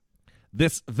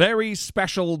This very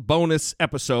special bonus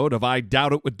episode of I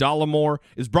Doubt It with Dollamore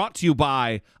is brought to you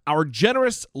by our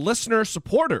generous listener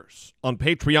supporters on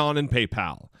Patreon and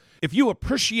PayPal. If you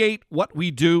appreciate what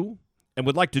we do and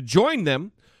would like to join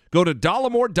them, go to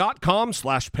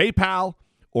dollamore.com/PayPal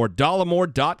or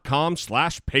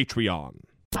dollamore.com/Patreon.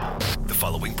 The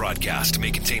following broadcast may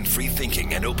contain free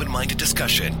thinking and open-minded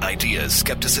discussion, ideas,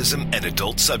 skepticism, and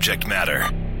adult subject matter.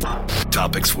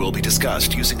 Topics will be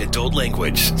discussed using adult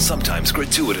language, sometimes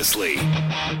gratuitously.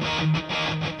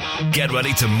 Get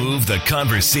ready to move the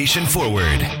conversation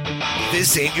forward.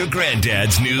 This ain't your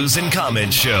granddad's news and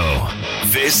comment show.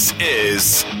 This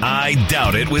is I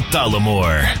Doubt It with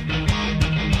Dollamore.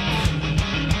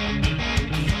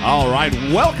 All right,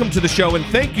 welcome to the show, and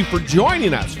thank you for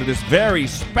joining us for this very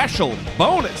special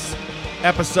bonus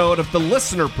episode of the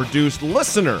listener-produced,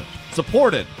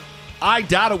 listener-supported I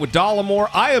Doubt It with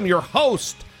Dollamore. I am your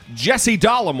host, Jesse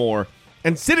Dollamore,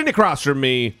 and sitting across from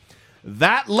me,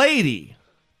 that lady,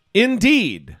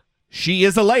 indeed, she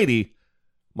is a lady,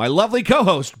 my lovely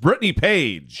co-host, Brittany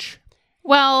Page.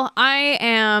 Well, I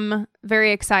am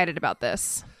very excited about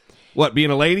this. What,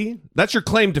 being a lady? That's your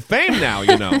claim to fame now,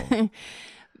 you know.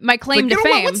 My claim to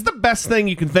fame. What's the best thing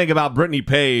you can think about Brittany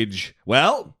Page?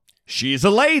 Well, she's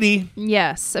a lady.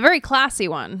 Yes, a very classy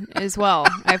one as well,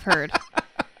 I've heard.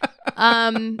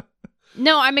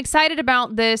 No, I'm excited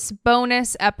about this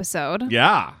bonus episode.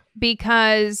 Yeah.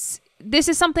 Because this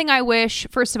is something I wish,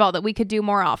 first of all, that we could do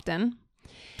more often.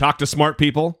 Talk to smart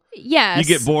people? Yes. You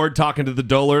get bored talking to the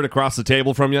dullard across the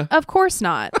table from you? Of course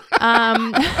not.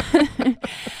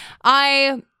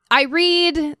 I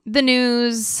read the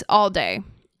news all day.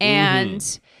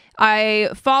 And I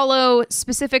follow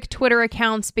specific Twitter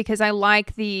accounts because I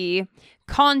like the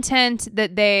content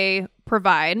that they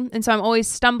provide. And so I'm always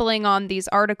stumbling on these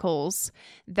articles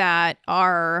that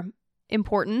are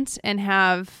important and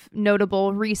have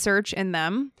notable research in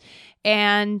them.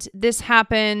 And this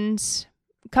happened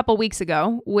a couple weeks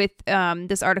ago with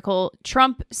this article.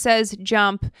 Trump says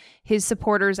jump, his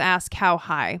supporters ask how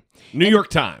high. New York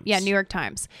Times. Yeah, New York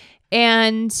Times.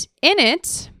 And in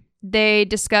it, they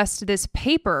discussed this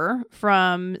paper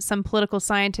from some political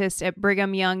scientists at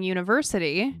Brigham Young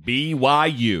University.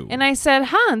 BYU. And I said,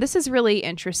 this is really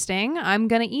interesting. I'm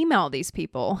going to email these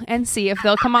people and see if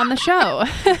they'll come on the show.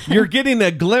 You're getting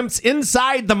a glimpse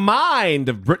inside the mind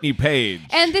of Brittany Page.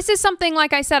 And this is something,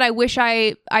 like I said, I wish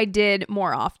I did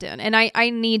more often. And I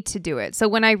need to do it. So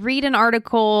when I read an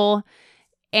article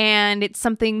and it's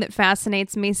something that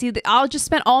fascinates me, I'll just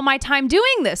spend all my time doing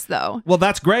this, though. Well,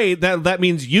 that's great. That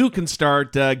means you can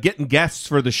start getting guests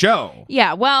for the show.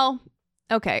 Yeah, well,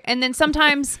 okay. And then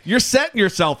sometimes... You're setting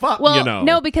yourself up, well, you know.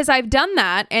 No, because I've done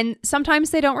that, and sometimes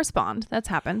they don't respond. That's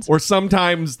happened. Or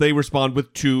sometimes they respond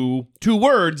with two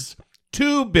words,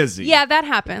 too busy. Yeah, that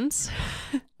happens.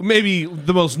 Maybe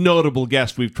the most notable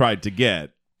guest we've tried to get.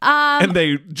 And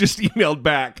they just emailed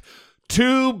back,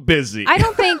 too busy. I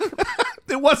don't think...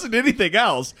 It wasn't anything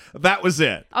else. That was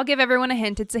it. I'll give everyone a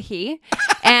hint. It's a he.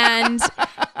 And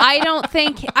I don't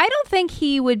think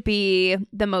he would be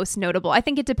the most notable. I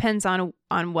think it depends on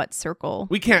what circle.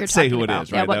 We can't say who about. it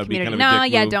is, right? Yeah, what that would community. be kind of a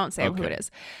dick move. Don't say Okay. who it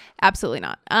is. Absolutely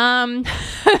not.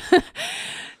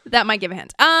 That might give a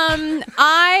hint.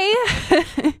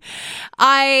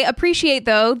 I appreciate,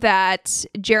 though, that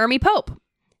Jeremy Pope,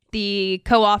 the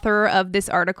co-author of this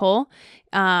article,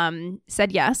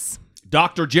 said yes.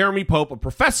 Dr. Jeremy Pope, a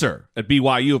professor at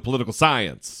BYU of political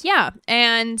science. Yeah,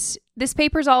 and this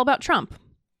paper is all about Trump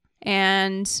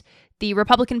and the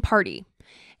Republican Party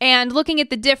and looking at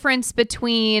the difference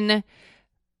between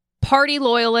party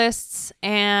loyalists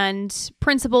and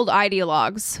principled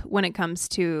ideologues when it comes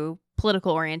to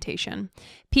political orientation.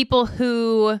 People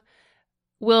who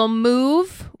will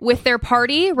move with their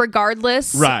party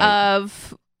regardless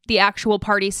of the actual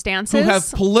party stances. Who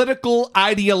have political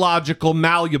ideological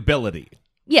malleability.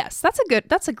 Yes, that's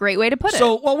a great way to put it.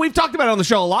 So, well, we've talked about it on the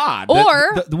show a lot.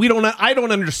 Or I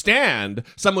don't understand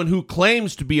someone who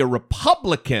claims to be a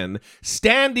Republican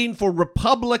standing for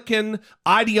Republican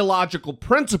ideological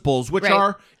principles, which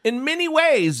are in many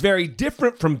ways very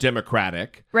different from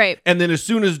Democratic. Right. And then as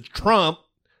soon as Trump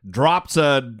drops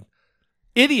a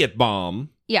idiot bomb,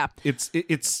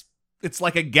 it's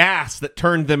like a gas that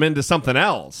turned them into something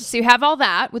else. So you have all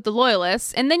that with the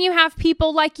loyalists, and then you have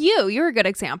people like you. You're a good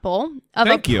example of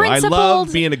Thank you. I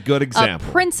love being a good example.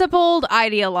 A principled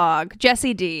ideologue,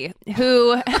 Jesse D.,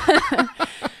 who,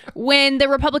 when the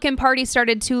Republican Party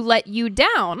started to let you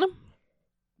down,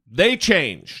 They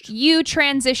changed. You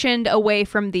transitioned away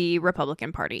from the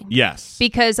Republican Party. Yes.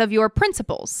 Because of your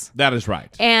principles. That is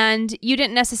right. And you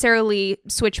didn't necessarily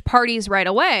switch parties right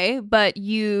away, but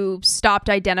you stopped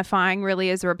identifying really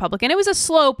as a Republican. It was a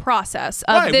slow process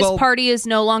of this party is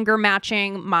no longer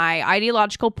matching my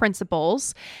ideological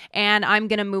principles, and I'm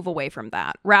going to move away from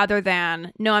that, rather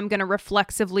than, no, I'm going to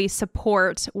reflexively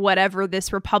support whatever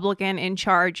this Republican in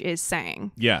charge is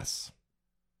saying. Yes.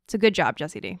 It's a good job,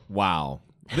 Jesse D. Wow.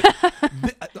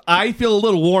 I feel a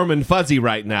little warm and fuzzy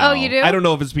right now. Oh, you do? I don't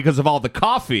know if it's because of all the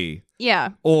coffee.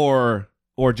 Yeah. Or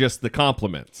just the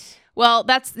compliments. Well,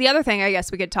 that's the other thing I guess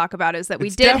we could talk about is that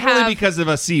It's definitely because of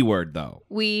a C word, though.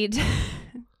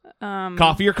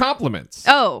 Coffee or compliments?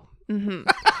 Oh. Mm-hmm.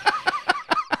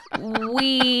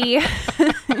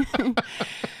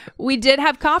 We did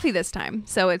have coffee this time,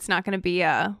 so it's not going to be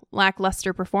a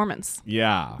lackluster performance.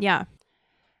 Yeah. Yeah.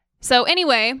 So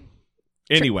anyway,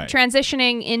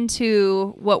 transitioning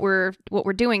into what we're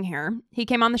doing here. He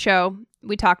came on the show,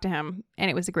 we talked to him,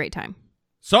 and it was a great time.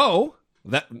 So,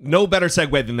 that no better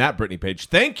segue than that, Brittany Page.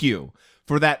 Thank you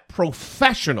for that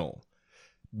professional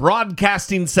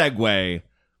broadcasting segue.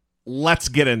 Let's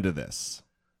get into this.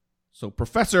 So,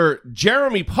 Professor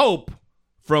Jeremy Pope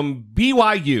from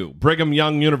BYU, Brigham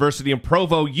Young University in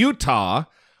Provo, Utah.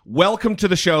 Welcome to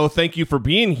the show. Thank you for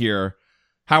being here.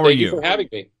 How are you? Thank you for having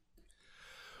me.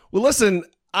 Well, listen,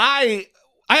 I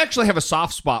actually have a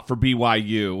soft spot for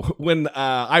BYU. When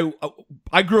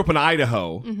I grew up in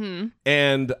Idaho,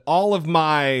 and all of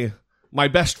my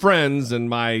best friends and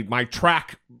my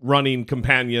track running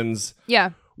companions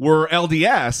were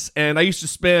LDS, and I used to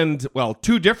spend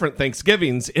 2 different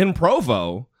Thanksgivings in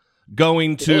Provo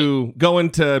going to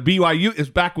BYU. It was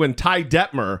back when Ty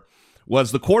Detmer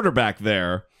was the quarterback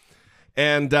there,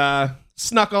 and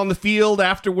snuck on the field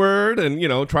afterward and,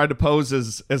 tried to pose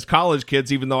as college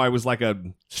kids, even though I was like a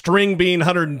string bean,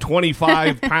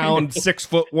 125 pound,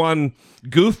 6'1"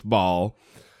 goofball.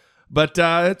 But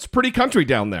it's pretty country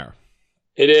down there.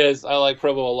 It is. I like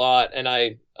Provo a lot. And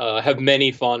I have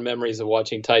many fond memories of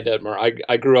watching Ty Detmer.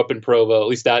 I grew up in Provo, at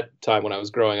least that time when I was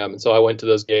growing up. And so I went to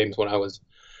those games when I was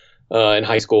in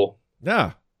high school.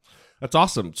 Yeah, that's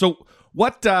awesome. So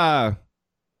what,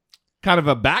 kind of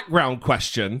a background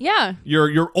question. Yeah.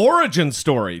 Your origin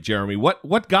story, Jeremy.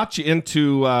 What got you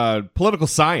into political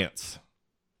science?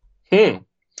 I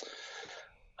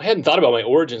hadn't thought about my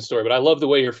origin story, but I love the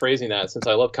way you're phrasing that, since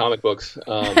I love comic books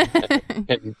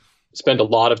and spend a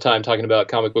lot of time talking about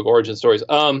comic book origin stories.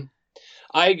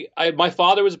 My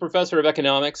father was a professor of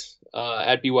economics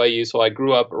at BYU, so I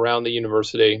grew up around the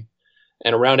university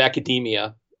and around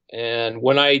academia. And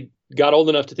when I got old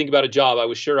enough to think about a job, I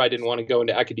was sure I didn't want to go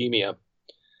into academia.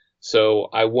 So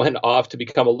I went off to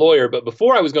become a lawyer. But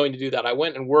before I was going to do that, I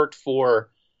went and worked for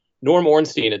Norm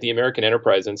Ornstein at the American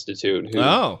Enterprise Institute,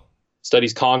 who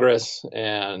studies Congress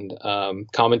and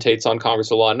commentates on Congress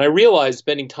a lot. And I realized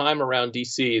spending time around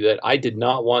D.C. that I did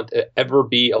not want to ever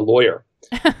be a lawyer.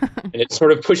 And it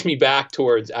sort of pushed me back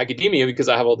towards academia because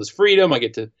I have all this freedom. I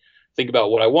get to think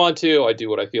about what I want to. I do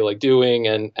what I feel like doing.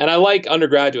 And I like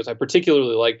undergraduates. I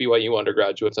particularly like BYU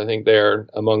undergraduates. I think they're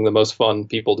among the most fun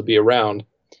people to be around.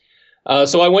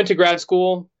 So I went to grad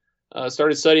school,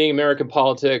 started studying American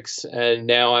politics, and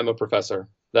now I'm a professor.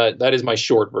 That is my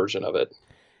short version of it.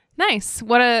 Nice.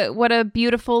 What a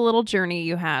beautiful little journey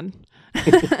you had.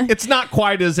 It's not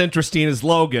quite as interesting as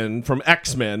Logan from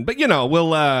X-Men, but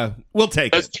we'll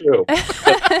take That's it. True.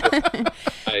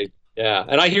 Yeah,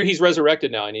 and I hear he's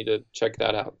resurrected now. I need to check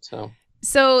that out.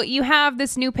 So you have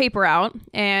this new paper out,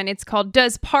 and it's called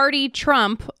Does Party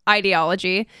Trump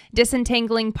Ideology?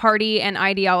 Disentangling Party and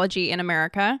Ideology in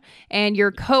America. And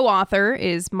your co-author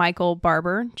is Michael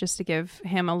Barber, just to give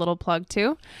him a little plug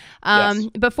too. Yes.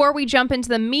 Before we jump into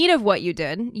the meat of what you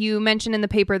did, you mentioned in the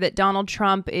paper that Donald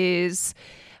Trump is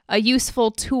a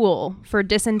useful tool for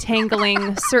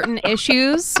disentangling certain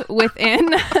issues within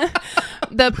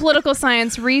the political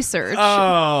science research.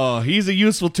 Oh, he's a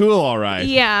useful tool, all right.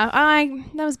 Yeah,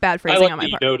 that was bad phrasing on my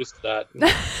part. I noticed that.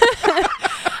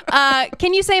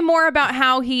 Can you say more about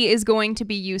how he is going to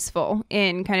be useful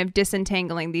in kind of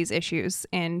disentangling these issues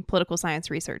in political science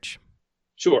research?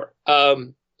 Sure.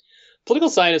 Political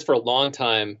scientists for a long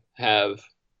time have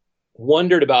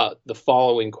wondered about the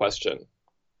following question.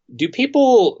 Do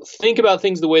people think about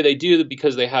things the way they do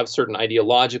because they have certain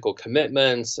ideological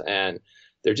commitments and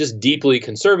they're just deeply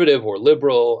conservative or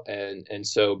liberal? And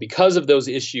so because of those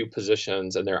issue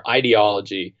positions and their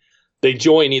ideology, they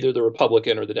join either the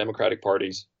Republican or the Democratic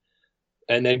parties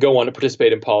and then go on to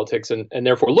participate in politics and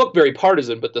therefore look very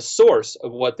partisan. But the source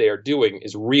of what they are doing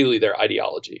is really their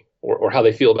ideology or how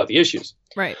they feel about the issues.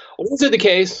 Right. Or is it the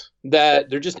case that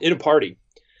they're just in a party?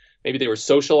 Maybe they were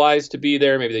socialized to be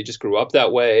there. Maybe they just grew up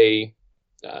that way.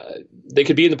 They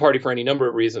could be in the party for any number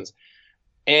of reasons.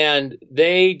 And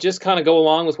they just kind of go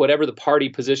along with whatever the party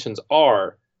positions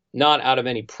are, not out of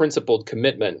any principled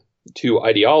commitment to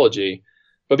ideology,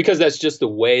 but because that's just the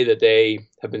way that they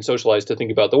have been socialized to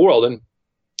think about the world. And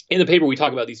in the paper, we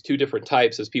talk about these two different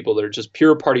types as people that are just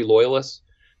pure party loyalists,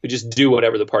 who just do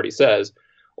whatever the party says,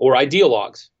 or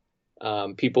ideologues,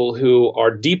 people who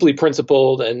are deeply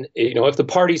principled. And, if the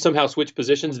party somehow switched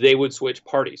positions, they would switch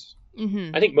parties.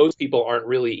 Mm-hmm. I think most people aren't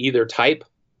really either type,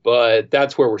 but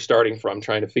that's where we're starting from,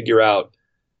 trying to figure out,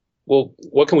 well,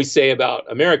 what can we say about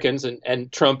Americans?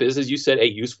 And Trump is, as you said, a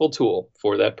useful tool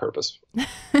for that purpose.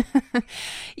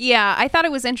 Yeah, I thought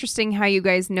it was interesting how you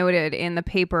guys noted in the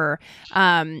paper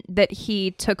that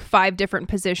he took 5 different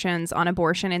positions on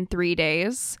abortion in 3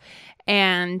 days.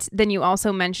 And then you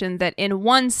also mentioned that in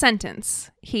one sentence,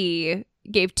 he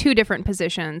gave 2 different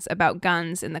positions about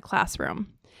guns in the classroom.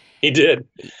 He did.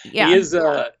 Yeah.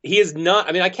 He is not.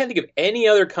 I mean, I can't think of any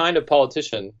other kind of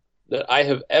politician that I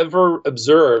have ever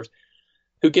observed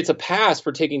who gets a pass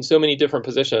for taking so many different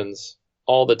positions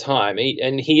all the time.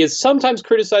 And he is sometimes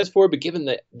criticized for it, but given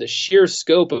the sheer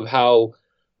scope of how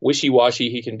wishy-washy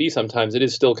he can be sometimes, it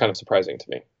is still kind of surprising to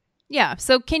me. Yeah.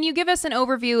 So can you give us an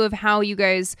overview of how you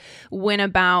guys went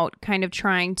about kind of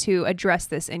trying to address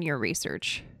this in your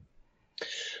research?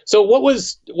 So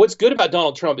what's good about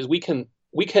Donald Trump is we can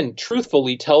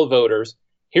truthfully tell voters,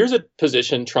 here's a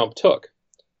position Trump took.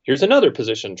 Here's another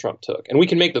position Trump took. And we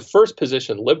can make the first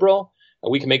position liberal,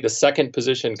 and we can make the second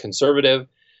position conservative.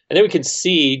 And then we can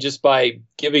see, just by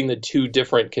giving the 2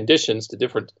 different conditions to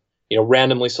different,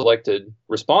 randomly selected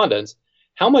respondents,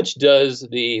 how much does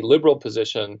the liberal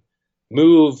position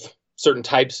move certain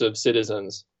types of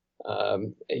citizens,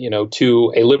 to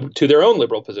their own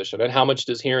liberal position, and how much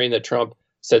does hearing that Trump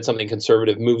said something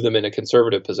conservative move them in a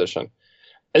conservative position?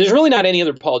 And there's really not any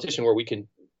other politician where we can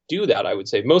do that, I would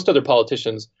say. Most other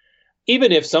politicians,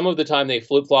 even if some of the time they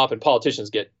flip-flop and politicians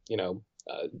get,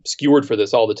 skewered for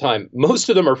this all the time, most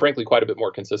of them are frankly quite a bit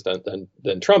more consistent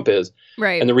than Trump is.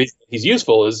 Right. And the reason he's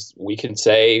useful is we can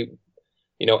say,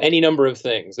 any number of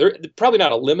things. There probably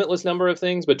not a limitless number of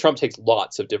things, but Trump takes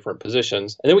lots of different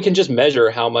positions. And then we can just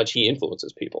measure how much he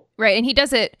influences people. Right. And he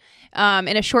does it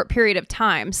in a short period of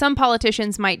time. Some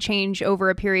politicians might change over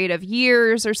a period of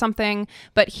years or something,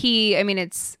 but you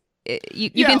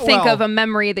can think of a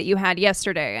memory that you had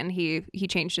yesterday, and he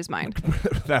changed his mind.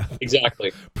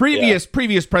 Exactly. Previous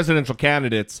presidential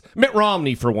candidates, Mitt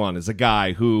Romney, for one, is a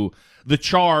guy who the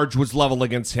charge was leveled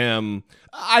against him,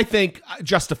 I think,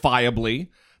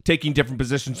 justifiably, taking different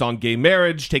positions on gay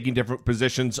marriage, taking different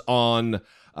positions on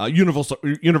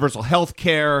universal health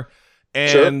care,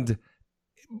 and... Sure.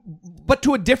 But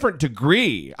to a different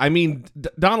degree. I mean,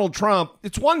 Donald Trump,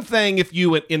 it's one thing if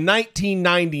you, in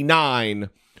 1999...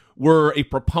 were a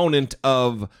proponent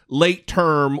of late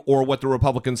term, or what the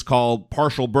Republicans call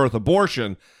partial birth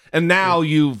abortion, and now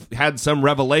you've had some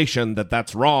revelation that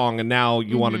that's wrong, and now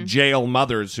you want to jail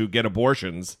mothers who get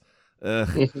abortions.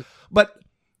 But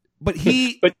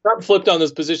Trump flipped on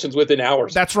those positions within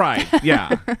hours. That's right.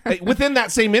 Yeah, within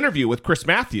that same interview with Chris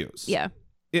Matthews. Yeah.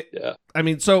 I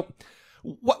mean, so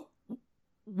what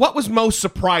was most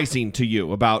surprising to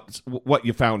you about what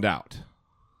you found out?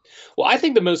 Well, I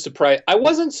think I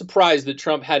wasn't surprised that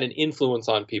Trump had an influence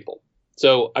on people.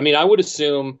 So, I mean, I would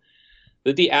assume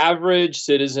that the average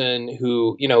citizen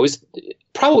who, is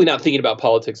probably not thinking about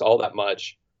politics all that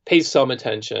much, pays some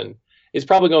attention, is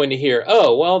probably going to hear,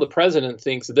 oh, well, the president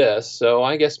thinks this, so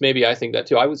I guess maybe I think that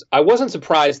too. I wasn't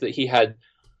surprised that he had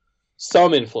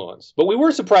some influence, but we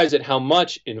were surprised at how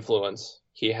much influence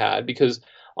he had, because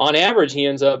on average, he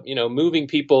ends up, moving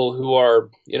people who are,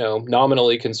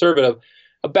 nominally conservative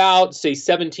about, say,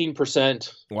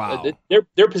 17%. Wow.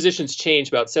 Their positions change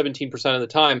about 17% of the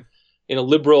time in a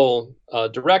liberal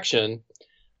direction.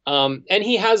 And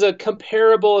he has a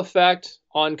comparable effect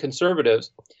on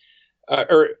conservatives.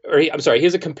 He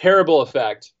has a comparable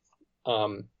effect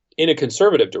in a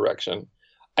conservative direction.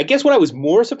 I guess what I was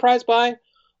more surprised by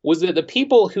was that the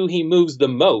people who he moves the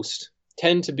most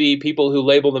tend to be people who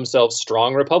label themselves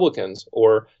strong Republicans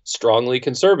or strongly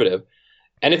conservative.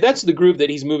 And if that's the group that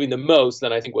he's moving the most,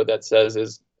 then I think what that says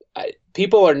is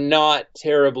people are not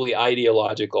terribly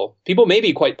ideological. People may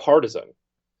be quite partisan.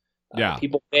 Yeah.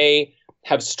 People may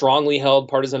have strongly held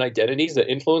partisan identities that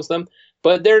influence them,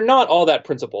 but they're not all that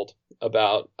principled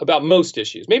about most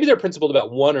issues. Maybe they're principled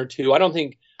about one or two. I don't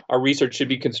think our research should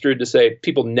be construed to say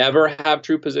people never have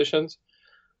true positions.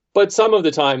 But some of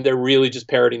the time, they're really just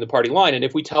parroting the party line. And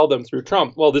if we tell them through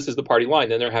Trump, well, this is the party line,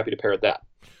 then they're happy to parrot that.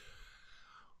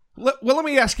 Well, let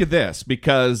me ask you this,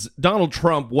 because Donald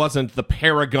Trump wasn't the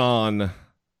paragon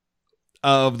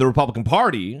of the Republican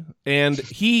Party, and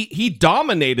he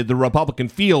dominated the Republican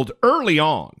field early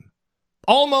on.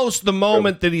 Almost the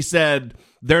moment that he said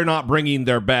they're not bringing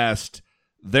their best,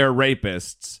 they're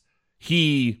rapists,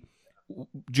 he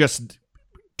just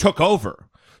took over.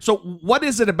 So what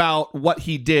is it about what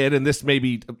he did, and this may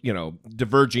be,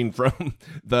 diverging from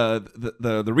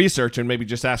the research and maybe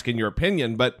just asking your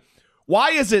opinion, but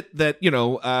why is it that,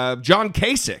 John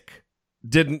Kasich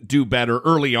didn't do better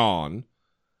early on,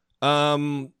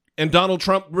 and Donald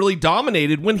Trump really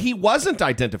dominated when he wasn't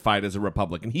identified as a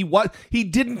Republican? He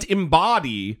didn't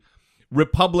embody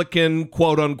Republican,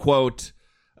 quote unquote,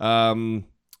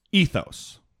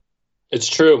 ethos. It's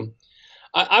true.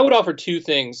 I would offer two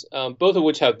things, both of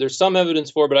which there's some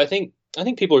evidence for, but I think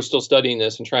people are still studying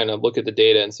this and trying to look at the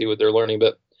data and see what they're learning.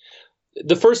 But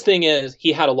the first thing is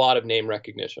he had a lot of name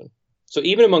recognition. So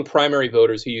even among primary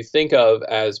voters who you think of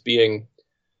as being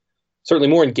certainly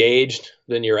more engaged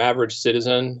than your average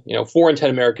citizen, 4 in 10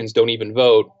 Americans don't even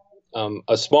vote.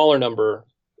 A smaller number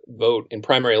vote in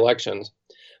primary elections.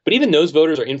 But even those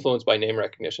voters are influenced by name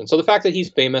recognition. So the fact that he's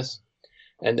famous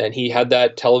and then he had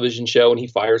that television show and he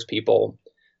fires people,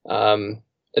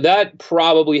 that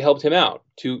probably helped him out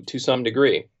to some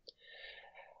degree.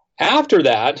 After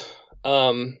that,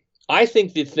 I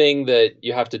think the thing that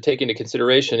you have to take into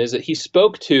consideration is that he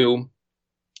spoke to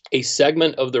a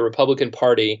segment of the Republican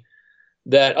Party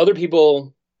that other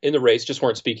people in the race just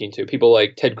weren't speaking to. People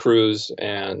like Ted Cruz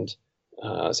and,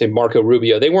 say, Marco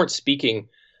Rubio. They weren't speaking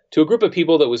to a group of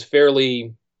people that was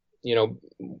fairly,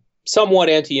 somewhat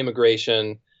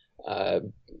anti-immigration,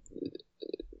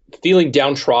 feeling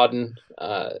downtrodden.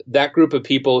 That group of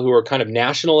people who are kind of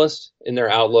nationalists in their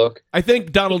outlook. I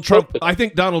think Donald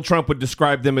Trump would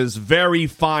describe them as very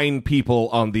fine people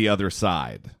on the other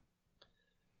side.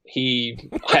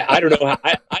 I don't know.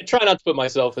 I try not to put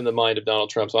myself in the mind of Donald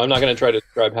Trump, so I'm not going to try to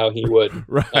describe how he would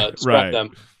describe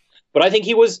them. But I think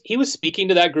he was speaking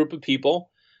to that group of people,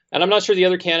 and I'm not sure the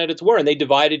other candidates were, and they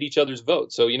divided each other's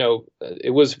votes. So,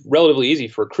 it was relatively easy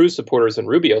for Cruz supporters and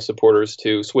Rubio supporters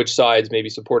to switch sides, maybe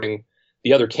supporting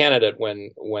the other candidate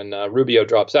when Rubio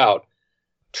drops out.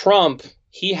 Trump,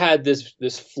 he had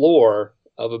this floor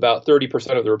of about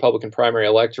 30% of the Republican primary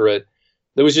electorate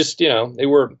that was just, they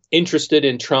were interested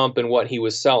in Trump and what he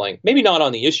was selling. Maybe not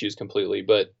on the issues completely,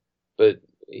 but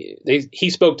he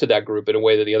spoke to that group in a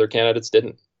way that the other candidates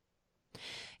didn't.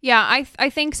 Yeah, I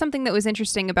think something that was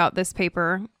interesting about this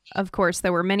paper, of course,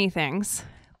 there were many things,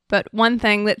 but one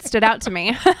thing that stood out to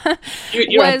me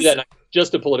you don't have to do that.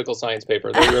 Just a political science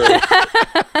paper.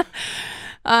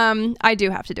 I do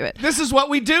have to do it. This is what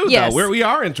we do, yes. though, where we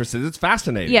are interested. It's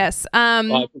fascinating. Yes.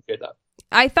 Well, I appreciate that.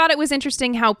 I thought it was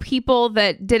interesting how people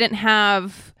that didn't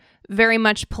have very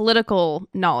much political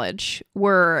knowledge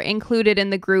were included in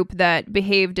the group that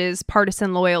behaved as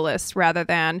partisan loyalists rather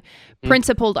than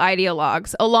principled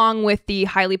ideologues, along with the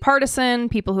highly partisan,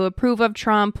 people who approve of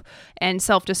Trump, and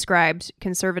self-described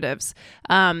conservatives.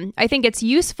 I think it's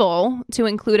useful to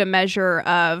include a measure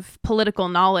of political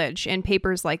knowledge in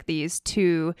papers like these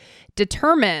to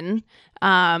determine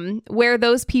where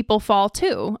those people fall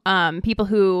too. People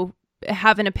who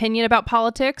have an opinion about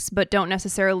politics, but don't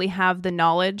necessarily have the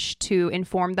knowledge to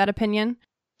inform that opinion.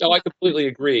 No, I completely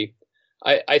agree.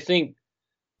 I think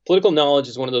political knowledge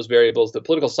is one of those variables that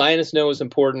political scientists know is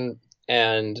important.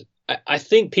 And I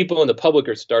think people in the public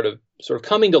are sort of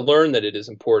coming to learn that it is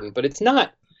important, but it's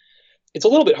not. It's a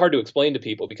little bit hard to explain to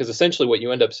people because essentially what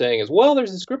you end up saying is, well,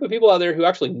 there's this group of people out there who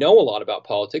actually know a lot about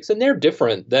politics, and they're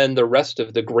different than the rest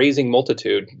of the grazing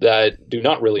multitude that do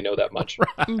not really know that much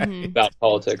about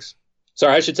politics.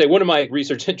 Sorry, I should say one of my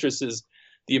research interests is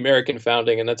the American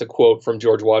founding, and that's a quote from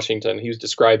George Washington. He was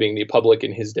describing the public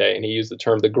in his day, and he used the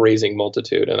term the grazing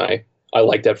multitude, and I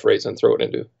like that phrase and throw it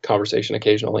into conversation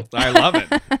occasionally. I love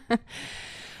it.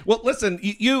 Well, listen,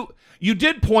 you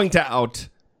did point out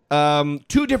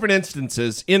two different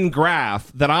instances in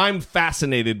Graph that I'm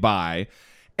fascinated by,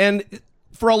 and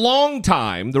for a long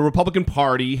time, the Republican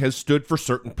Party has stood for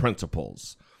certain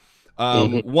principles.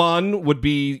 One would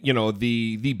be,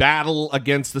 the battle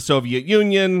against the Soviet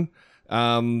Union,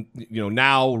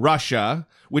 now Russia,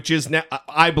 which is now,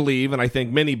 I believe, and I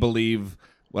think many believe,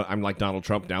 well, I'm like Donald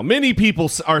Trump now. Many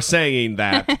people are saying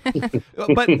that,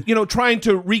 but, trying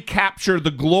to recapture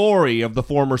the glory of the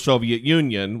former Soviet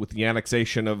Union with the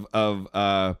annexation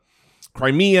of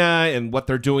Crimea and what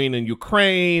they're doing in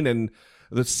Ukraine and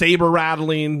the saber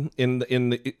rattling in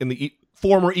the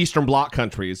former Eastern Bloc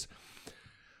countries.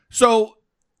 So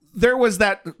there was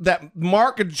that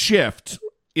marked shift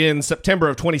in September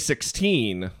of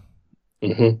 2016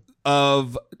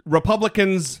 of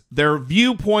Republicans, their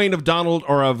viewpoint of Donald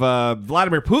or of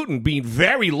Vladimir Putin being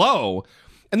very low.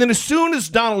 And then as soon as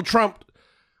Donald Trump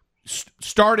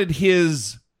started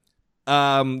his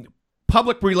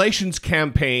public relations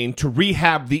campaign to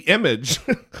rehab the image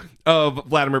of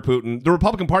Vladimir Putin, the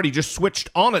Republican Party just switched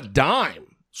on a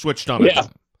dime.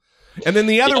 And then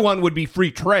the other one would be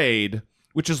free trade,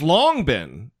 which has long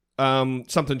been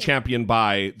something championed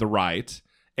by the right,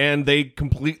 and they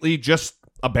completely just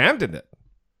abandoned it.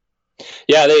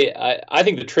 Yeah, I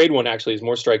think the trade one actually is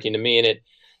more striking to me, and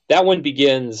that one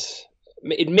begins.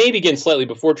 It may begin slightly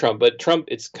before Trump, but Trump,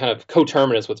 it's kind of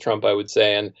coterminous with Trump, I would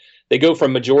say, and they go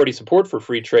from majority support for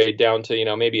free trade down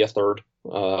to maybe a third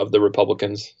of the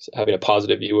Republicans having a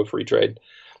positive view of free trade.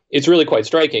 It's really quite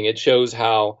striking. It shows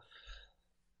how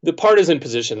the partisan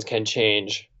positions can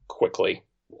change quickly.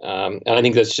 And I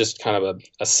think that's just kind of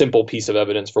a simple piece of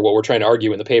evidence for what we're trying to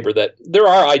argue in the paper, that there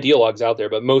are ideologues out there,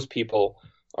 but most people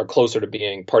are closer to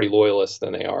being party loyalists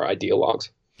than they are ideologues.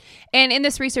 And in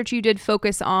this research, you did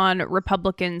focus on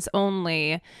Republicans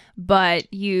only, but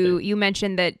you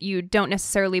mentioned that you don't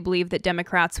necessarily believe that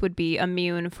Democrats would be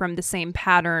immune from the same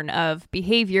pattern of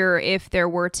behavior if there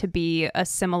were to be a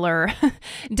similar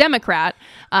Democrat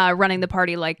running the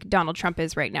party like Donald Trump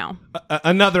is right now.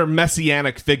 Another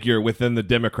messianic figure within the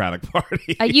Democratic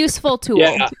Party. A useful tool.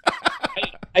 Yeah,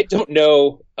 I don't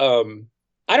know.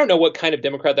 I don't know what kind of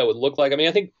Democrat that would look like. I mean,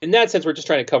 I think in that sense, we're just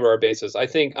trying to cover our bases. I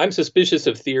think I'm suspicious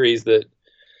of theories that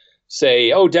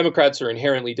say, oh, Democrats are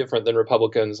inherently different than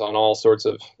Republicans on all sorts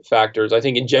of factors. I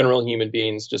think in general, human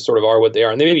beings just sort of are what they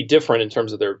are. And they may be different in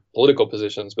terms of their political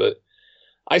positions, but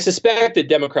I suspect that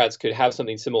Democrats could have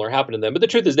something similar happen to them. But the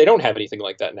truth is they don't have anything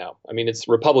like that now. I mean, it's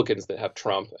Republicans that have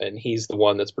Trump, and he's the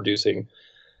one that's producing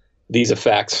these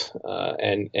effects.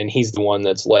 And he's the one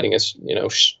that's letting us,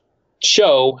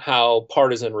 show how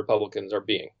partisan Republicans are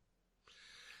being.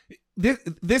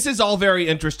 This is all very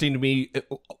interesting to me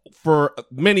for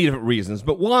many different reasons,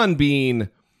 but one being,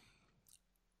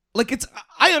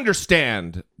 I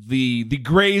understand the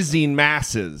grazing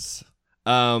masses,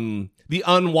 the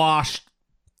unwashed,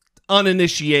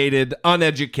 uninitiated,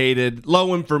 uneducated,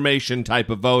 low information type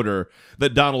of voter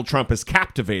that Donald Trump has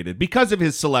captivated because of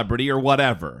his celebrity or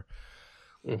whatever.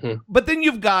 Mm-hmm. But then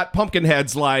you've got pumpkin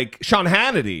heads like Sean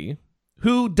Hannity,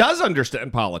 who does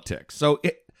understand politics. So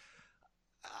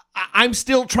I'm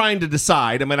still trying to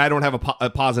decide. I mean, I don't have a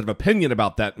positive opinion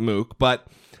about that mook, but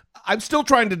I'm still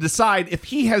trying to decide if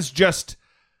he has just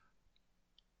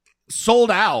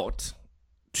sold out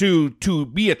to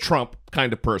be a Trump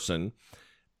kind of person,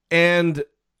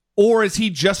 or is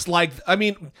he just like, I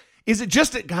mean, is it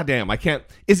just,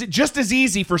 is it just as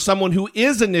easy for someone who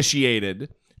is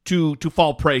initiated to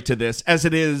fall prey to this as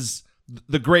it is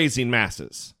the grazing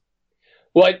masses?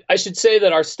 Well, I should say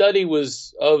that our study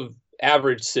was of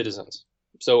average citizens.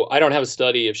 So I don't have a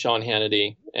study of Sean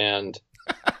Hannity, and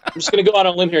I'm just going to go out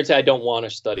on a limb here and say I don't want to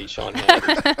study Sean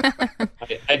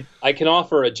Hannity. I can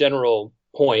offer a general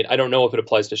point. I don't know if it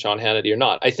applies to Sean Hannity or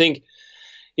not. I think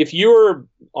if you're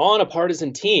on a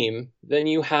partisan team, then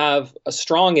you have a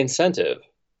strong incentive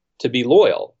to be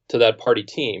loyal to that party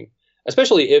team,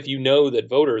 especially if you know that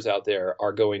voters out there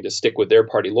are going to stick with their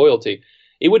party loyalty.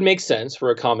 It would make sense for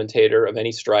a commentator of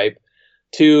any stripe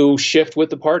to shift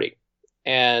with the party.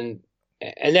 And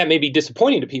that may be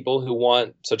disappointing to people who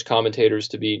want such commentators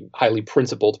to be highly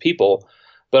principled people.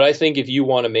 But I think if you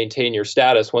want to maintain your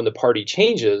status when the party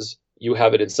changes, you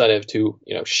have an incentive to,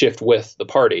 shift with the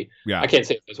party. Yeah. I can't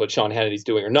say if that's what Sean Hannity's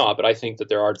doing or not, but I think that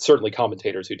there are certainly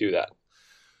commentators who do that.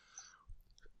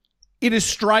 It is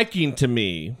striking to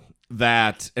me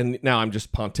that, and now I'm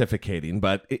just pontificating,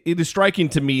 but it is striking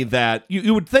to me that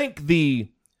you would think the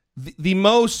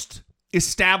most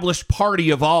established party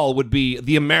of all would be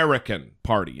the American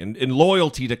party and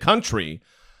loyalty to country,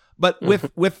 but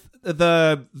with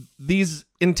these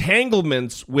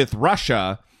entanglements with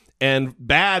Russia and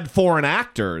bad foreign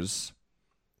actors,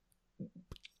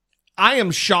 I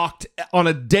am shocked on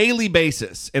a daily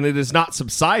basis, and it is not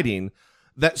subsiding,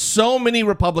 that so many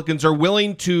Republicans are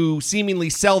willing to seemingly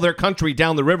sell their country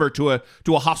down the river to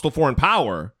a hostile foreign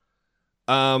power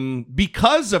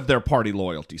because of their party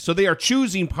loyalty. So they are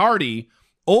choosing party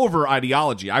over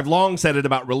ideology. I've long said it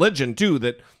about religion, too,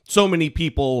 that so many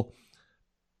people,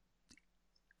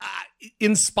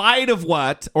 in spite of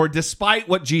what, or despite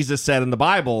what Jesus said in the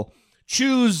Bible,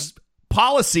 choose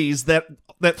policies that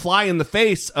fly in the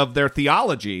face of their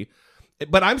theology.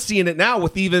 But I'm seeing it now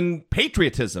with even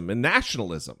patriotism and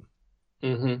nationalism.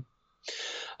 Mm-hmm.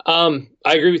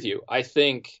 I agree with you. I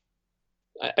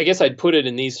guess I'd put it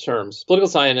in these terms. Political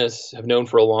scientists have known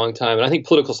for a long time, and I think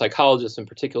political psychologists in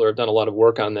particular have done a lot of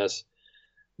work on this,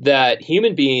 that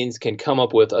human beings can come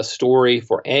up with a story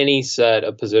for any set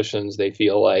of positions they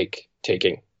feel like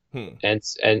taking. And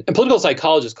political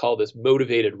psychologists call this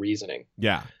motivated reasoning.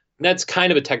 Yeah. And that's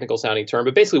kind of a technical sounding term,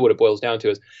 but basically what it boils down to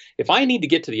is if I need to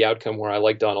get to the outcome where I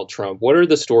like Donald Trump, what are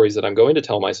the stories that I'm going to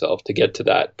tell myself to get to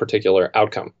that particular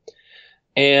outcome?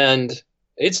 And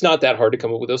it's not that hard to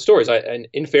come up with those stories. And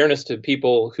in fairness to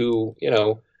people who,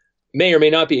 may or may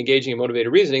not be engaging in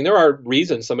motivated reasoning, there are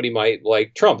reasons somebody might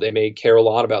like Trump. They may care a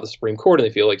lot about the Supreme Court and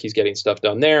they feel like he's getting stuff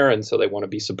done there. And so they want to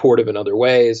be supportive in other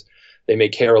ways. They may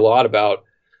care a lot about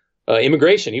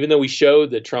immigration, even though we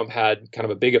showed that Trump had kind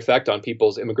of a big effect on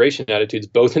people's immigration attitudes,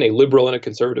 both in a liberal and a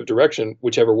conservative direction,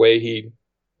 whichever way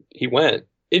he went.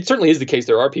 It certainly is the case.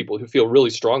 There are people who feel really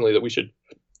strongly that we should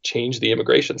change the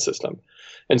immigration system.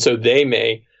 And so they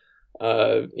may,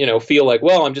 feel like,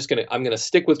 well, I'm going to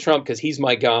stick with Trump because he's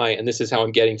my guy. And this is how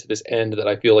I'm getting to this end that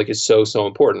I feel like is so, so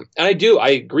important. And I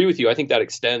agree with you. I think that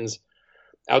extends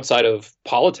outside of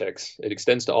politics. It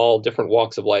extends to all different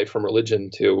walks of life, from religion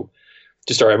to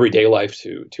just our everyday life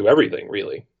to everything,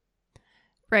 really.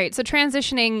 Right. So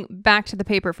transitioning back to the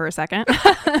paper for a second.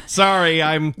 Sorry,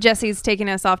 Jesse's taking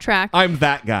us off track. I'm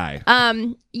that guy.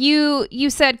 You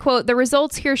said, quote, "The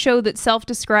results here show that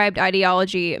self-described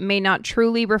ideology may not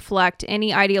truly reflect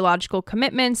any ideological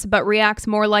commitments, but reacts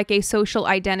more like a social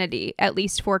identity, at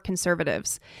least for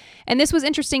conservatives." And this was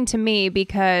interesting to me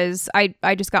because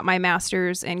I just got my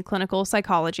master's in clinical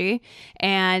psychology,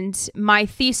 and my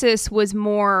thesis was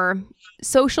more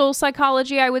social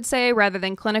psychology, I would say, rather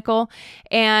than clinical.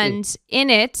 And in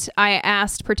it, I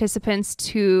asked participants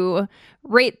to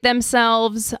rate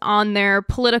themselves on their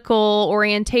political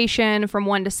orientation from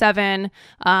 1 to 7,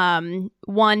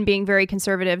 1 being very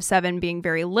conservative, 7 being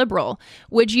very liberal.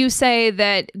 Would you say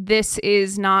that this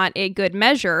is not a good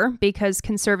measure because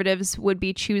conservatives would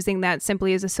be choosing that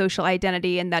simply as a social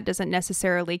identity and that doesn't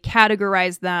necessarily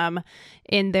categorize them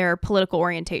in their political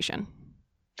orientation?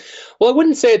 Well, I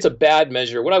wouldn't say it's a bad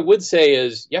measure. What I would say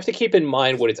is you have to keep in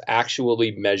mind what it's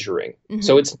actually measuring. Mm-hmm.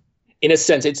 So it's, in a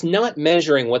sense, it's not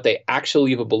measuring what they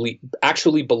actually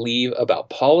believe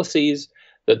about policies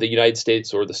that the United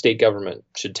States or the state government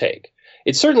should take.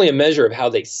 It's certainly a measure of how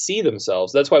they see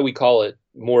themselves. That's why we call it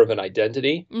more of an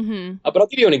identity. Mm-hmm. But I'll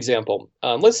give you an example.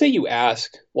 Let's say you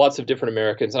ask lots of different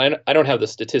Americans, and I don't have the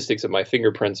statistics at my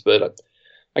fingerprints, but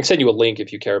I can send you a link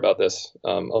if you care about this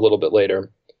a little bit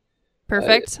later.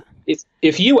 Perfect.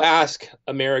 If you ask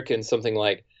Americans something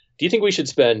like, do you think we should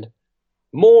spend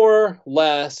more,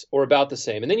 less, or about the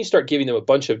same? And then you start giving them a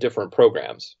bunch of different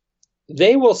programs.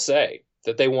 They will say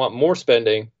that they want more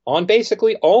spending on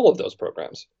basically all of those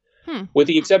programs, with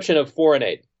the exception of foreign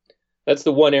aid. That's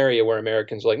the one area where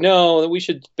Americans are like, no, we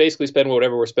should basically spend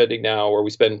whatever we're spending now, or we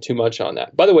spend too much on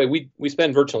that. By the way, we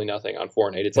spend virtually nothing on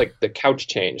foreign aid. It's like the couch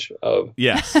change of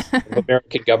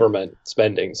American government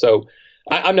spending. So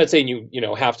I'm not saying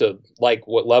you have to like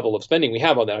what level of spending we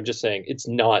have on that. I'm just saying it's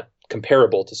not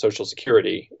comparable to Social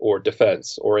Security or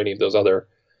defense or any of those other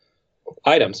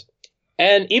items.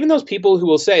 And even those people who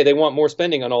will say they want more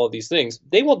spending on all of these things,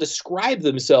 they will describe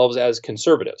themselves as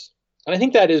conservatives. And I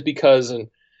think that is because, and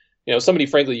somebody,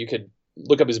 frankly, you could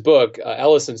look up his book.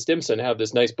 Ellis and Stimson have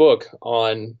this nice book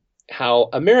on how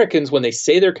Americans, when they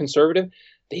say they're conservative,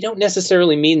 they don't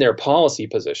necessarily mean their policy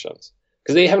positions,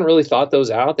 because they haven't really thought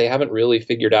those out. They haven't really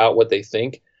figured out what they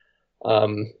think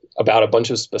about a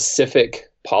bunch of specific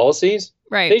policies.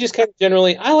 Right. They just kind of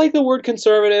generally, I like the word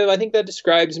conservative. I think that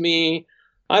describes me.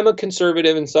 I'm a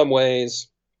conservative in some ways.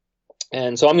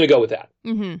 And so I'm going to go with that.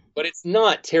 Mm-hmm. But it's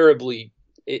not terribly,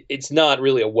 it's not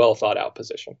really a well thought out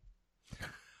position.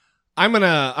 I'm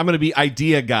gonna be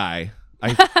idea guy.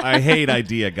 I hate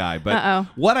idea guy. But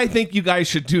what I think you guys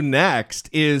should do next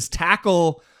is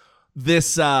tackle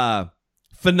this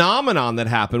phenomenon that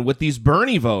happened with these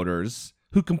Bernie voters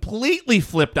who completely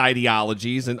flipped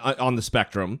ideologies and on the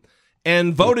spectrum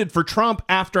and voted for Trump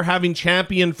after having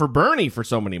championed for Bernie for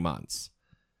so many months.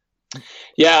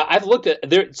 Yeah, I've looked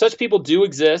at such people do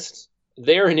exist.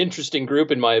 They're an interesting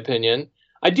group, in my opinion.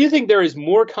 I do think there is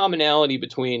more commonality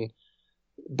between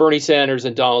Bernie Sanders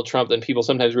and Donald Trump than people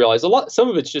sometimes realize. Some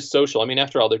of it's just social. I mean,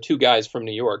 after all, they're two guys from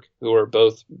New York who are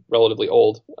both relatively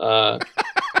old.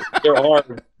 There are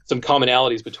some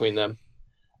commonalities between them.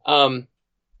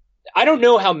 I don't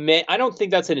know how many. I don't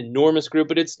think that's an enormous group,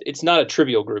 but it's not a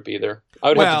trivial group either. I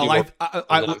would have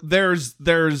to do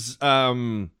there's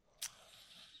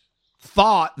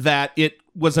thought that it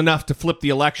was enough to flip the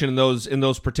election in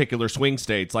those particular swing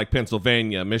states like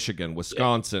Pennsylvania, Michigan,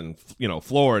 Wisconsin,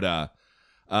 Florida.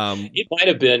 It might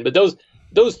have been, but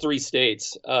those three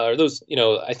states, or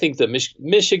I think the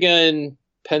Michigan,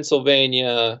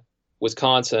 Pennsylvania,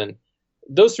 Wisconsin,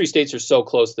 those 3 states are so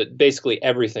close that basically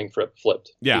everything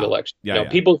flipped Yeah. the election. Yeah, You know,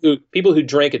 yeah. people who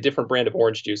drank a different brand of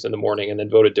orange juice in the morning and then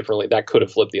voted differently, that could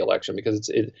have flipped the election because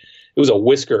it was a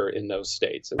whisker in those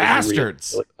states. It was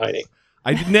Bastards. really tiny.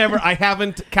 I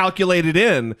haven't calculated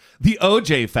in the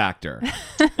OJ factor.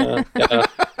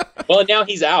 Well, now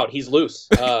he's out. He's loose.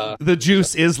 The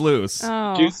juice is loose.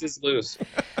 Oh. Juice is loose.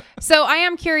 So I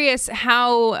am curious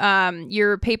how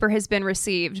your paper has been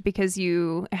received, because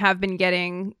you have been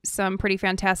getting some pretty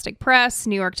fantastic press,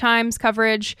 New York Times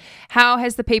coverage. How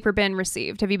has the paper been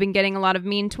received? Have you been getting a lot of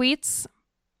mean tweets?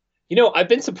 You know, I've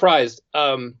been surprised.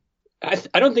 I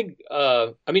don't think,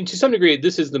 I mean, to some degree,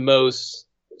 this is the most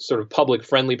sort of public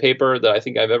friendly paper that I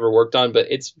think I've ever worked on, but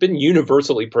it's been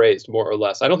universally praised, more or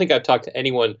less. I don't think I've talked to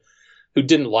anyone who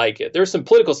didn't like it. There's some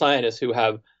political scientists who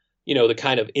have, you know, the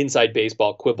kind of inside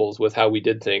baseball quibbles with how we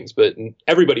did things, but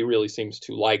everybody really seems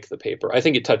to like the paper. I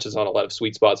think it touches on a lot of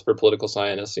sweet spots for political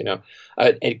scientists. You know,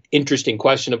 an interesting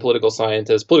question of political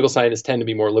scientists. Political scientists tend to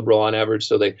be more liberal on average,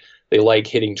 so they like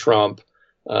hitting Trump.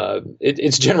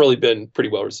 It's generally been pretty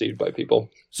well received by people.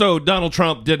 So Donald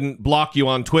Trump didn't block you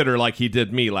on Twitter like he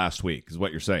did me last week, is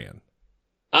what you're saying?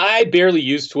 I barely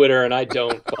use Twitter, and I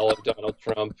don't follow Donald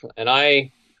Trump. And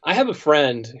I have a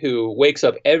friend who wakes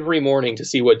up every morning to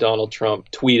see what Donald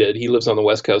Trump tweeted. He lives on the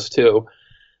West Coast too.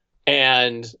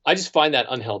 And I just find that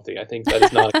unhealthy. I think that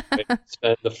is not a good way to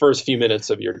spend the first few minutes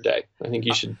of your day. I think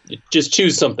you should just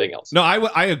choose something else. No,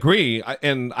 I agree.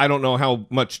 And I don't know how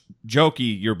much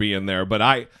jokey you're being there, but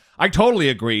I totally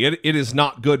agree. It is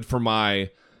not good for my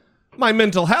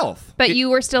mental health. But you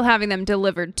were still having them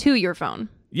delivered to your phone.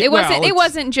 Yeah, It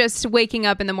wasn't just waking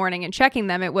up in the morning and checking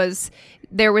them.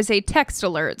 There was a text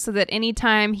alert so that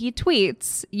anytime he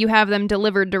tweets, you have them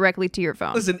delivered directly to your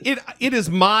phone. Listen, it is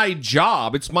my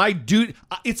job. It's my duty.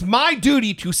 It's my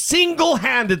duty to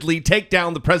single-handedly take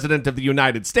down the president of the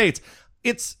United States.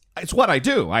 It's what I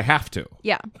do. I have to.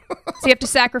 Yeah. So you have to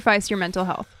sacrifice your mental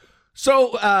health.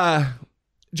 So,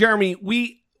 Jeremy,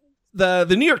 the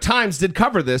New York Times did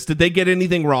cover this. Did they get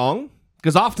anything wrong?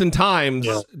 Because oftentimes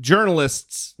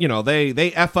journalists, you know,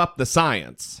 they F up the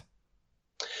science.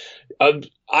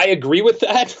 I agree with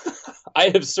that. I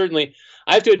have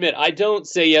to admit, I don't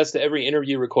say yes to every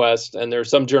interview request. And there are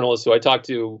some journalists who I talk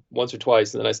to once or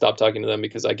twice, and then I stop talking to them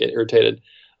because I get irritated.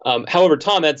 However,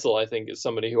 Tom Edsall, I think, is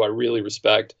somebody who I really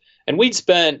respect. And we'd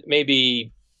spent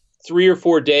maybe 3 or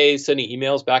 4 days sending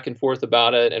emails back and forth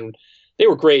about it. And they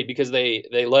were great because they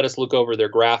let us look over their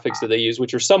graphics that they use,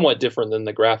 which are somewhat different than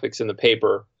the graphics in the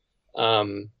paper.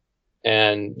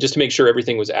 And just to make sure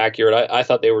everything was accurate, I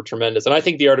thought they were tremendous. And I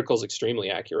think the article is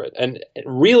extremely accurate. And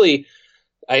really,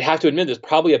 I have to admit, there's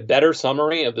probably a better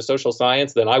summary of the social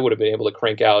science than I would have been able to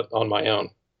crank out on my own.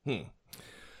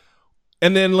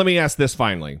 And then let me ask this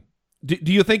finally.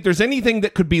 Do you think there's anything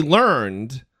that could be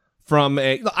learned from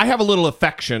I have a little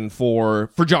affection for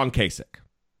John Kasich.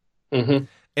 Mm-hmm.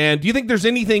 And do you think there's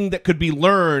anything that could be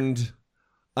learned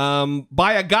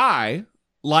by a guy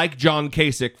like John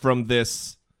Kasich from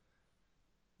this,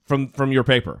 from your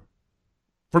paper,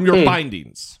 from your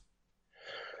findings?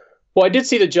 Well, I did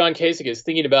see that John Kasich is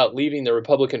thinking about leaving the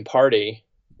Republican Party,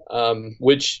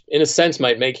 which in a sense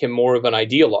might make him more of an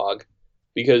ideologue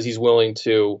because he's willing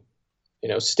to,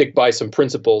 stick by some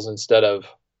principles instead of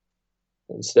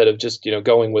just,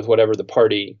 going with whatever the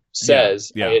party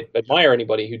says. Yeah. I admire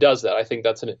anybody who does that. I think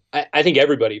I think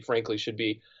everybody, frankly, should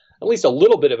be at least a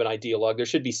little bit of an ideologue. There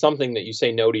should be something that you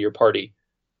say no to your party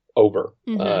over.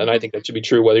 Mm-hmm. And I think that should be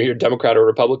true, whether you're a Democrat or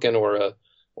Republican or a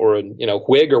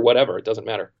Whig or whatever. It doesn't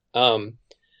matter.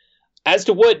 As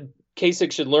to what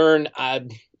Kasich should learn, I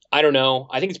don't know.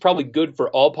 I think it's probably good for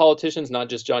all politicians, not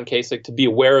just John Kasich, to be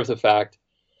aware of the fact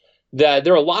that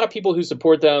there are a lot of people who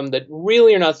support them that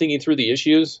really are not thinking through the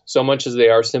issues so much as they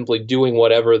are simply doing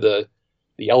whatever the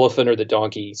elephant or the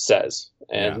donkey says.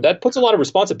 And that puts a lot of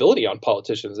responsibility on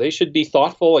politicians. They should be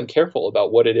thoughtful and careful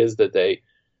about what it is that they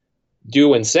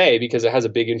do and say, because it has a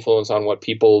big influence on what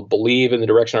people believe and the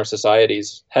direction our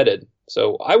society's headed.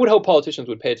 So I would hope politicians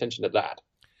would pay attention to that.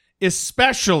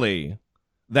 Especially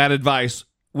that advice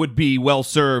would be well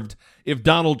served if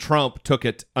Donald Trump took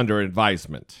it under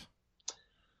advisement.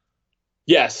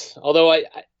 Yes, although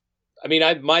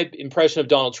my impression of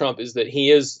Donald Trump is that he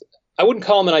is, I wouldn't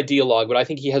call him an ideologue, but I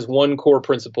think he has one core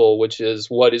principle, which is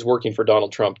what is working for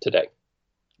Donald Trump today.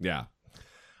 Yeah,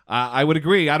 I would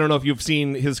agree. I don't know if you've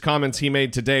seen his comments he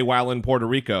made today while in Puerto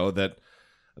Rico, that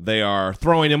they are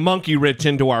throwing a monkey wrench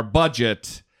into our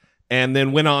budget, and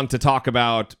then went on to talk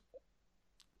about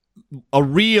a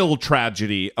real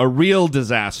tragedy, a real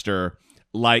disaster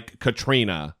like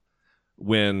Katrina,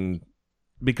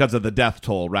 because of the death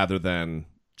toll rather than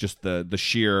just the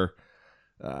sheer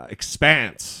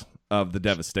expanse of the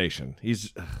devastation.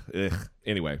 He's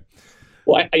anyway.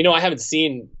 Well, I haven't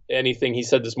seen anything he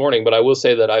said this morning, but I will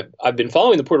say that I've been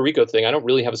following the Puerto Rico thing. I don't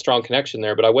really have a strong connection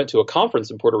there, but I went to a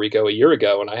conference in Puerto Rico a year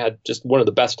ago, and I had just one of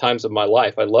the best times of my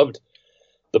life. I loved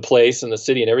the place and the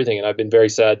city and everything, and I've been very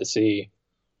sad to see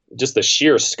just the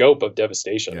sheer scope of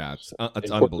devastation. Yeah,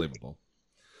 it's unbelievable.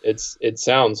 It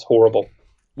sounds horrible.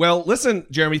 Well, listen,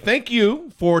 Jeremy, thank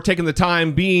you for taking the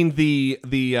time being the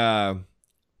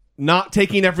not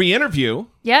taking every interview.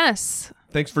 Yes.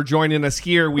 Thanks for joining us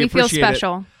here. We feel appreciate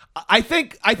special. it. I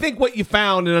think what you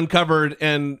found and uncovered,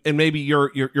 and maybe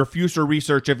your future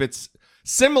research, if it's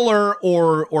similar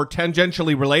or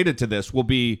tangentially related to this, will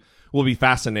be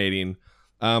fascinating.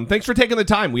 Thanks for taking the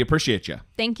time. We appreciate you.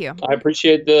 Thank you. I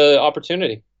appreciate the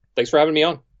opportunity. Thanks for having me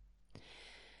on.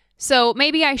 So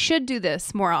maybe I should do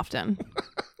this more often.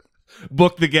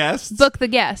 Book the guests.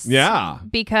 Yeah.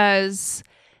 Because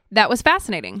that was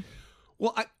fascinating.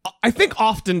 Well, I think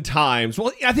oftentimes,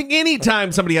 I think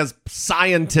anytime somebody has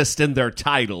scientist in their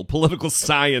title, political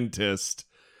scientist,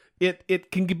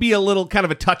 it can be a little kind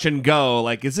of a touch and go.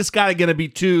 Like, is this guy going to be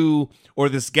too, or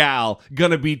this gal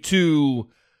going to be too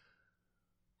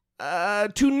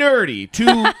nerdy,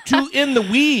 too in the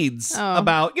weeds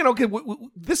about,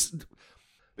 this,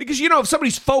 because, if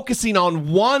somebody's focusing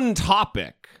on one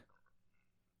topic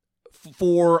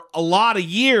for a lot of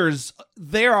years,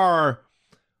 they are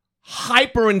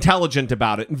hyper intelligent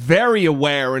about it, and very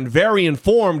aware and very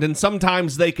informed, and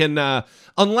sometimes they can,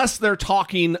 unless they're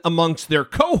talking amongst their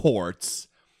cohorts,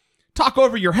 talk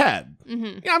over your head.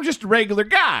 Mm-hmm. I'm just a regular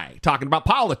guy talking about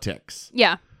politics.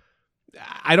 Yeah.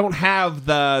 I don't have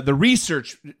the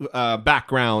research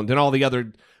background and all the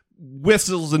other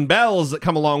whistles and bells that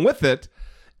come along with it.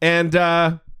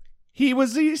 And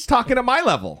he's talking at my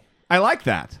level. I like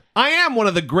that. I am one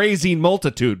of the grazing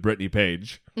multitude, Brittany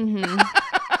Page. Mm-hmm.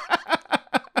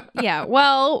 Yeah.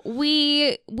 Well,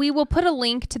 we will put a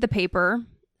link to the paper,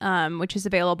 which is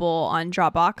available on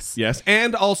Dropbox. Yes,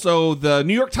 and also the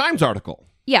New York Times article.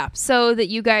 Yeah, so that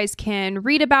you guys can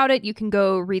read about it. You can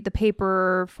go read the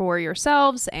paper for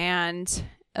yourselves and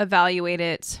evaluate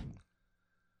it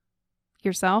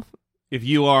yourself. If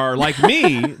you are, like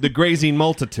me, the grazing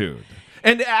multitude.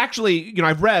 And actually,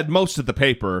 I've read most of the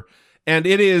paper, and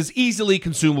it is easily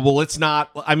consumable. It's not,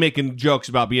 I'm making jokes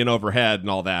about being overhead and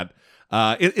all that.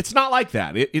 It's not like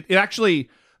that. It actually,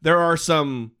 there are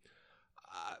some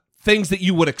things that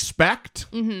you would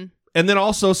expect. Mm-hmm. And then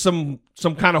also some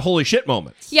kind of holy shit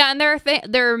moments. Yeah, and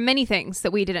there are many things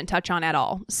that we didn't touch on at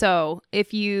all. So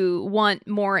if you want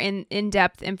more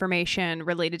in-depth information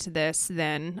related to this,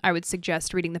 then I would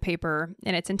suggest reading the paper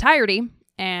in its entirety,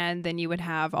 and then you would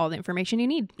have all the information you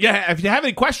need. Yeah, if you have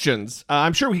any questions,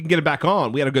 I'm sure we can get it back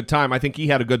on. We had a good time. I think he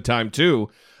had a good time too.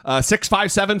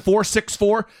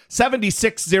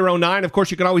 657-464-7609. Of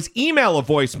course, you can always email a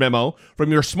voice memo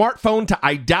from your smartphone to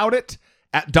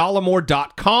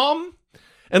idoubitit@dollemore.com.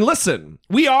 And listen,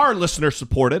 we are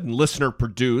listener-supported and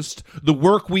listener-produced. The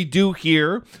work we do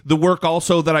here, the work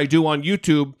also that I do on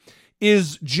YouTube,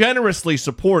 is generously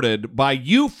supported by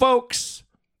you folks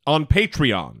on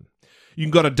Patreon. You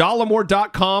can go to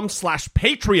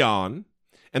dollemore.com/Patreon,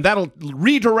 and that'll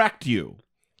redirect you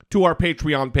to our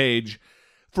Patreon page.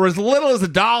 For as little as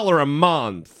 $1 a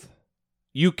month,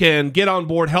 you can get on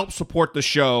board, help support the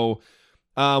show.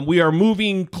 We are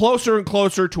moving closer and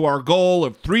closer to our goal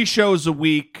of 3 shows a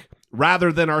week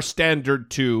rather than our standard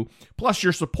 2. Plus,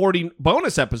 you're supporting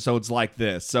bonus episodes like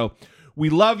this. So we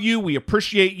love you. We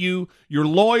appreciate you. Your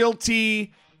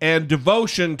loyalty and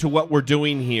devotion to what we're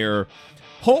doing here,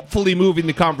 hopefully moving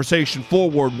the conversation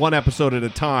forward one episode at a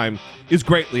time, is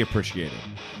greatly appreciated.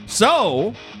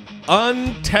 So,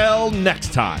 until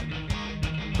next time,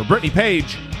 for Brittany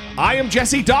Page, I am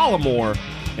Jesse Dollemore,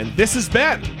 and this has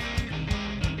been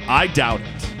I Doubt It.